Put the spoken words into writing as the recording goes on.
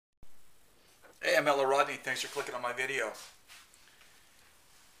Hey, I'm Ella Rodney. Thanks for clicking on my video.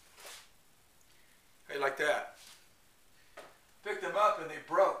 Hey, like that. Picked them up and they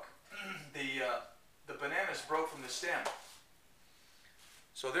broke. The bananas broke from the stem.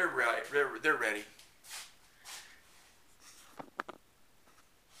 So they're right. They're ready.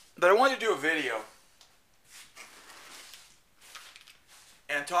 But I wanted to do a video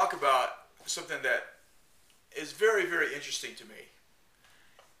and talk about something that is very, very interesting to me.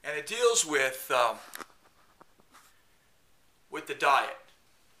 And it deals with the diet,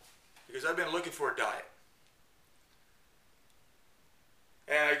 because I've been looking for a diet.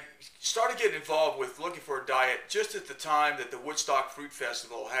 And I started getting involved with looking for a diet just at the time that the Woodstock Fruit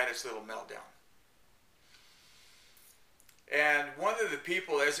Festival had its little meltdown. And one of the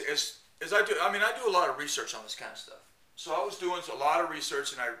people, as I do, I do a lot of research on this kind of stuff. So I was doing a lot of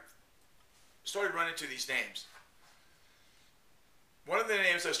research and I started running into these names. One of the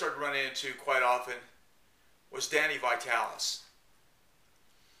names I started running into quite often was Danny Vitalis.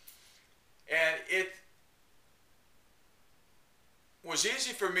 And it was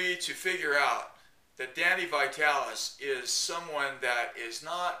easy for me to figure out that Danny Vitalis is someone that is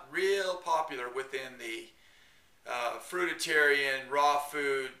not real popular within the fruitarian, raw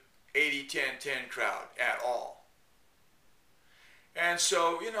food, 80-10-10 crowd at all. And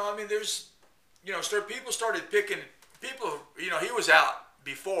so, people started picking, he was out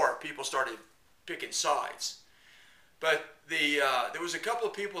before people started picking sides. But there was a couple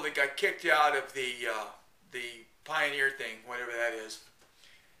of people that got kicked out of the Pioneer thing, whatever that is,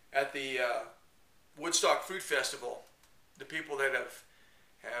 at the Woodstock Fruit Festival. The people that have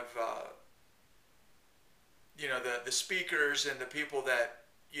the speakers and the people that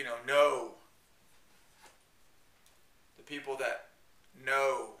know, the people that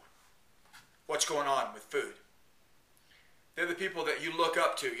know what's going on with food. They're the people that you look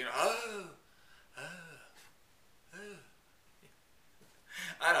up to.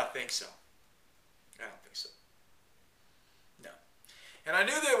 I don't think so. No. And I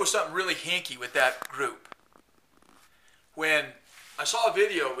knew there was something really hinky with that group when I saw a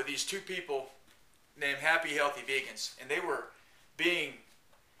video with these two people named Happy Healthy Vegans, and it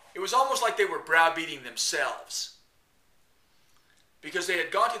was almost like they were browbeating themselves, because they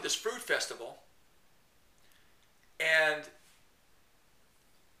had gone to this fruit festival and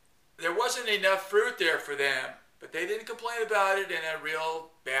there wasn't enough fruit there for them, but they didn't complain about it in a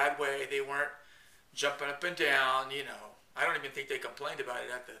real bad way. They weren't jumping up and down, I don't even think they complained about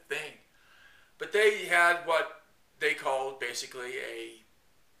it at the thing. But they had what they called basically a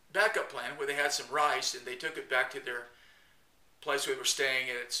backup plan, where they had some rice and they took it back to their place we were staying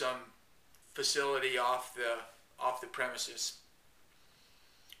at some facility off the premises,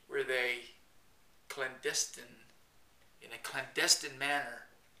 where they in a clandestine manner,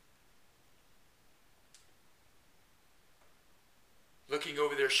 looking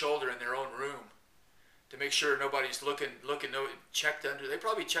over their shoulder in their own room to make sure nobody's looking, checked under. They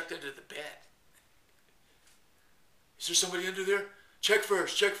probably checked under the bed. Is there somebody under there? Check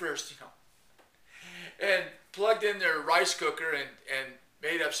first, And plugged in their rice cooker and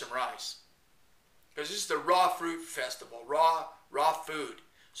made up some rice. Because this is the raw fruit festival, raw food.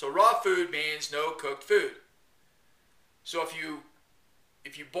 So raw food means no cooked food. So if you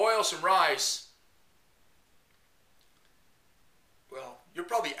boil some rice, well, you're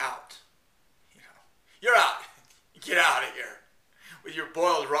probably out. You're out. Get out of here with your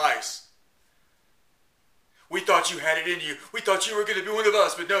boiled rice. We thought you had it in you. We thought you were going to be one of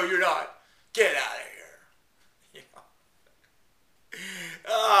us, but no, you're not. Get out of here.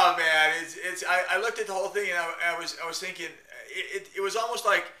 Oh man, I looked at the whole thing and I was thinking, it was almost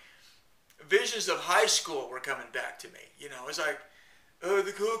like visions of high school were coming back to me. It's like, oh,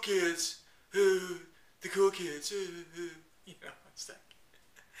 the cool kids, the cool kids, it's like,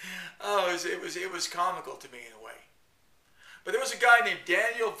 oh, it was comical to me in a way. But there was a guy named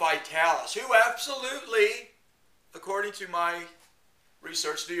Daniel Vitalis who absolutely, according to my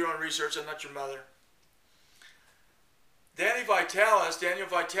research, do your own research, I'm not your mother. Daniel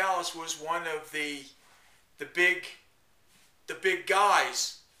Vitalis was one of the big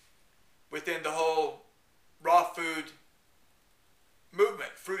guys within the whole raw food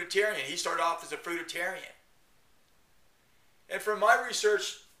movement, fruitarian. He started off as a fruitarian. And from my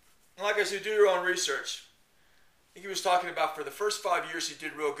research, like I said, do your own research. I think he was talking about for the first 5 years he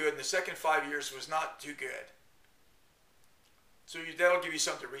did real good, and the second 5 years was not too good. So that'll give you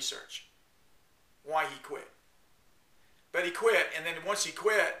something to research. Why he quit. But he quit, and then once he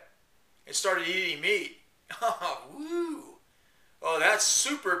quit and started eating meat, oh, woo. Oh, that's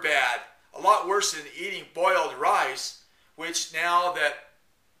super bad. A lot worse than eating boiled rice, which now that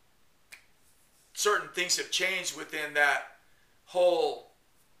certain things have changed within that whole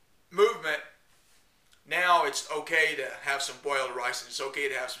movement. Now it's okay to have some boiled rice and it's okay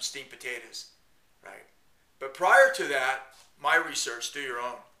to have some steamed potatoes, right? But prior to that, my research, do your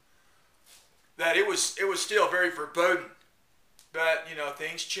own, that it was still very verboten. But you know,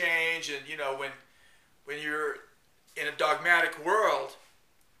 things change, and you know, when you're in a dogmatic world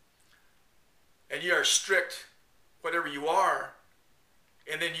and you are strict, whatever you are,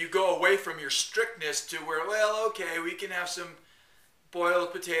 and then you go away from your strictness to where, well, okay, we can have some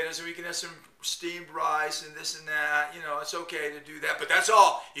boiled potatoes and we can have some steamed rice and this and that, you know, it's okay to do that, but that's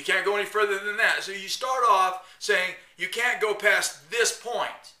all. You can't go any further than that. So you start off saying you can't go past this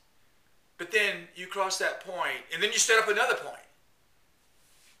point, but then you cross that point and then you set up another point.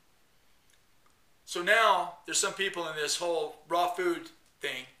 So now there's some people in this whole raw food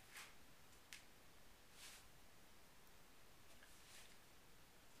thing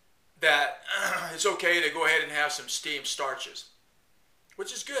that it's okay to go ahead and have some steamed starches,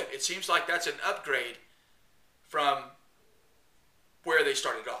 which is good. It seems like that's an upgrade from where they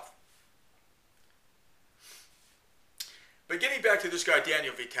started off. But getting back to this guy,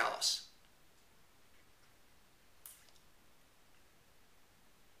 Daniel Vitalis.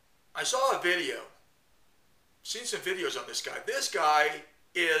 I saw a video, seen some videos on this guy. This guy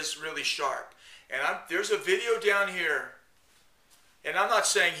is really sharp. And there's a video down here, and I'm not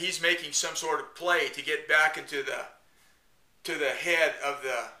saying he's making some sort of play to get back into the head of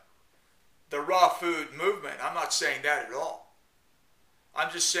the raw food movement. I'm not saying that at all.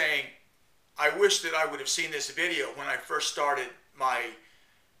 I'm just saying I wish that I would have seen this video when I first started my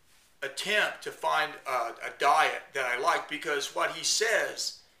attempt to find a diet that I liked, because what he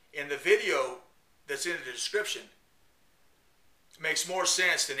says in the video that's in the description makes more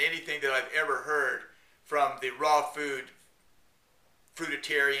sense than anything that I've ever heard from the raw food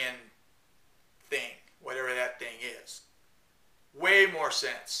fruitarian thing, whatever that thing is. Way more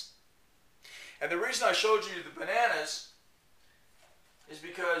sense. And the reason I showed you the bananas is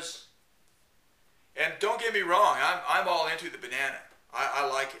because, and don't get me wrong, I'm all into the banana. I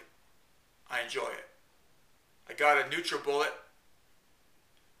like it. I enjoy it. I got a NutriBullet.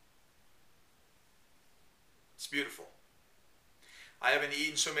 It's beautiful. I haven't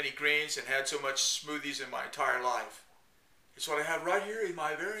eaten so many greens and had so much smoothies in my entire life. It's what I have right here in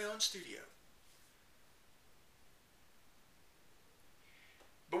my very own studio.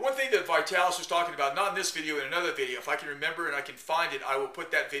 But one thing that Vitalis was talking about, not in this video, in another video, if I can remember and I can find it, I will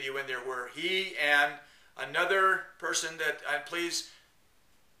put that video in there, where he and another person that, and please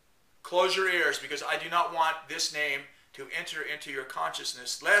close your ears, because I do not want this name to enter into your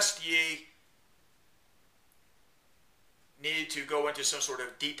consciousness, lest ye need to go into some sort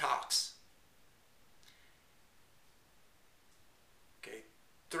of detox. Okay,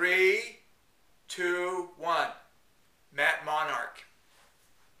 3, 2, 1. Matt Monarch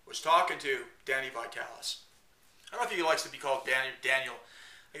was talking to Danny Vitalis. I don't think he likes to be called Daniel.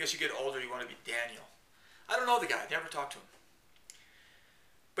 I guess you get older, you want to be Daniel. I don't know the guy, never talked to him.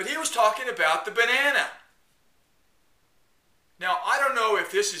 But he was talking about the banana. Now, I don't know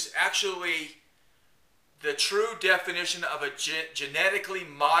if this is actually the true definition of a genetically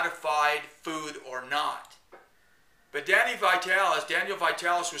modified food or not. But Daniel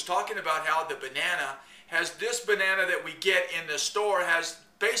Vitalis was talking about how the banana has, this banana that we get in the store has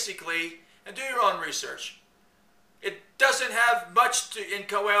basically, and do your own research, it doesn't have much in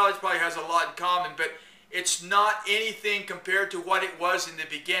common. Well, it probably has a lot in common, but it's not anything compared to what it was in the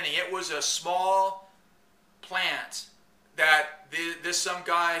beginning. It was a small plant that some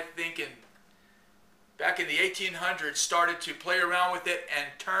guy thinking back in the 1800s started to play around with it and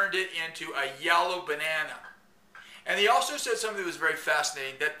turned it into a yellow banana. And he also said something that was very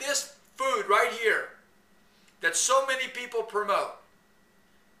fascinating, that this food right here that so many people promote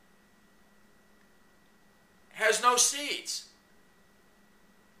has no seeds.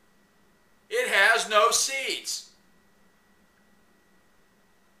 It has no seeds.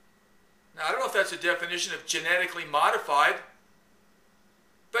 Now, I don't know if that's a definition of genetically modified,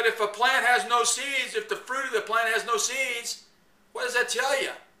 but if a plant has no seeds, if the fruit of the plant has no seeds, what does that tell you?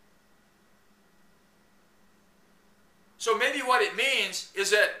 So maybe what it means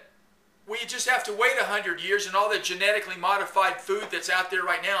is that we just have to wait 100 years, and all the genetically modified food that's out there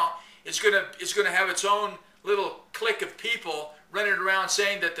right now is going to have its own little clique of people running around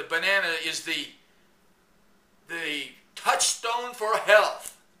saying that the banana is the touchstone for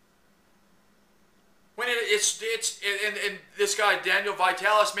health. When and this guy Daniel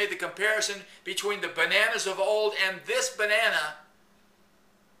Vitalis made the comparison between the bananas of old and this banana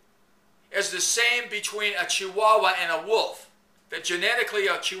as the same between a Chihuahua and a wolf. That genetically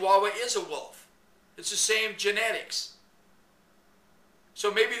a Chihuahua is a wolf. It's the same genetics.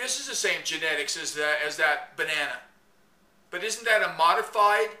 So maybe this is the same genetics as that banana. But isn't that a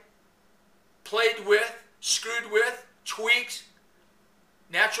modified, played with, screwed with, tweaked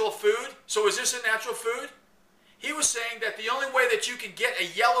natural food? So is this a natural food? He was saying that the only way that you can get a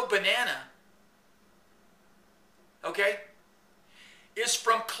yellow banana, okay, is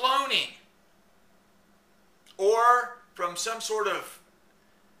from cloning or from some sort of,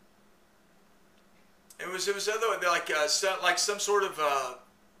 it was other, like some sort of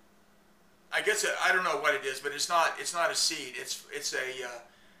I guess I don't know what it is, but it's not a seed. It's a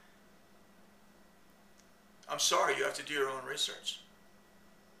I'm sorry, you have to do your own research.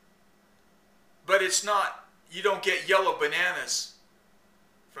 But it's not, you don't get yellow bananas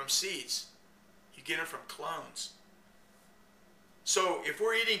from seeds. You get them from clones. So if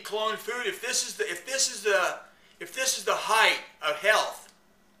we're eating cloned food, if this is the height of health,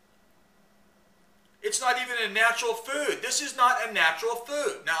 it's not even a natural food. This is not a natural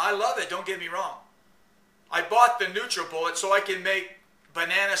food. Now, I love it, don't get me wrong. I bought the NutriBullet so I can make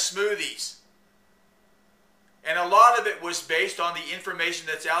banana smoothies. And a lot of it was based on the information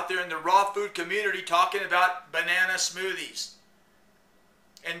that's out there in the raw food community talking about banana smoothies.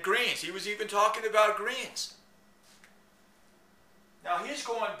 And greens. He was even talking about greens. Now, he's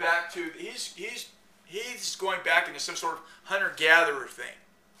going back to, he's going back into some sort of hunter-gatherer thing.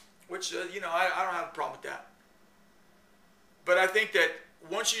 Which, I don't have a problem with that. But I think that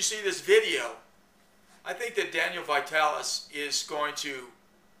once you see this video, I think that Daniel Vitalis is going to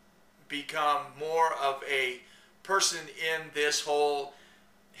become more of a person in this whole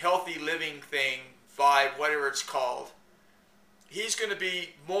healthy living thing, vibe, whatever it's called. He's going to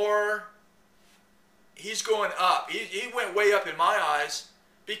be more, he's going up. He went way up in my eyes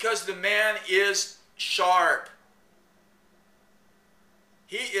because the man is sharp.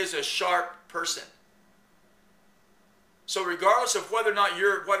 He is a sharp person. So regardless of whether or not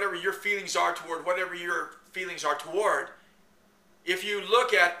whatever your feelings are toward, if you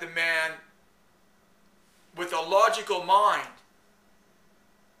look at the man with a logical mind,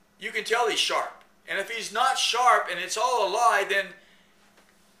 you can tell he's sharp. And if he's not sharp and it's all a lie, then,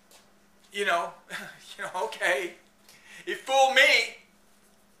 okay, he fooled me.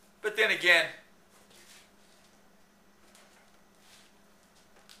 But then again,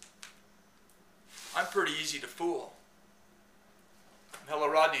 I'm pretty easy to fool. Hello,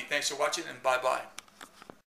 Rodney. Thanks for watching, and bye-bye.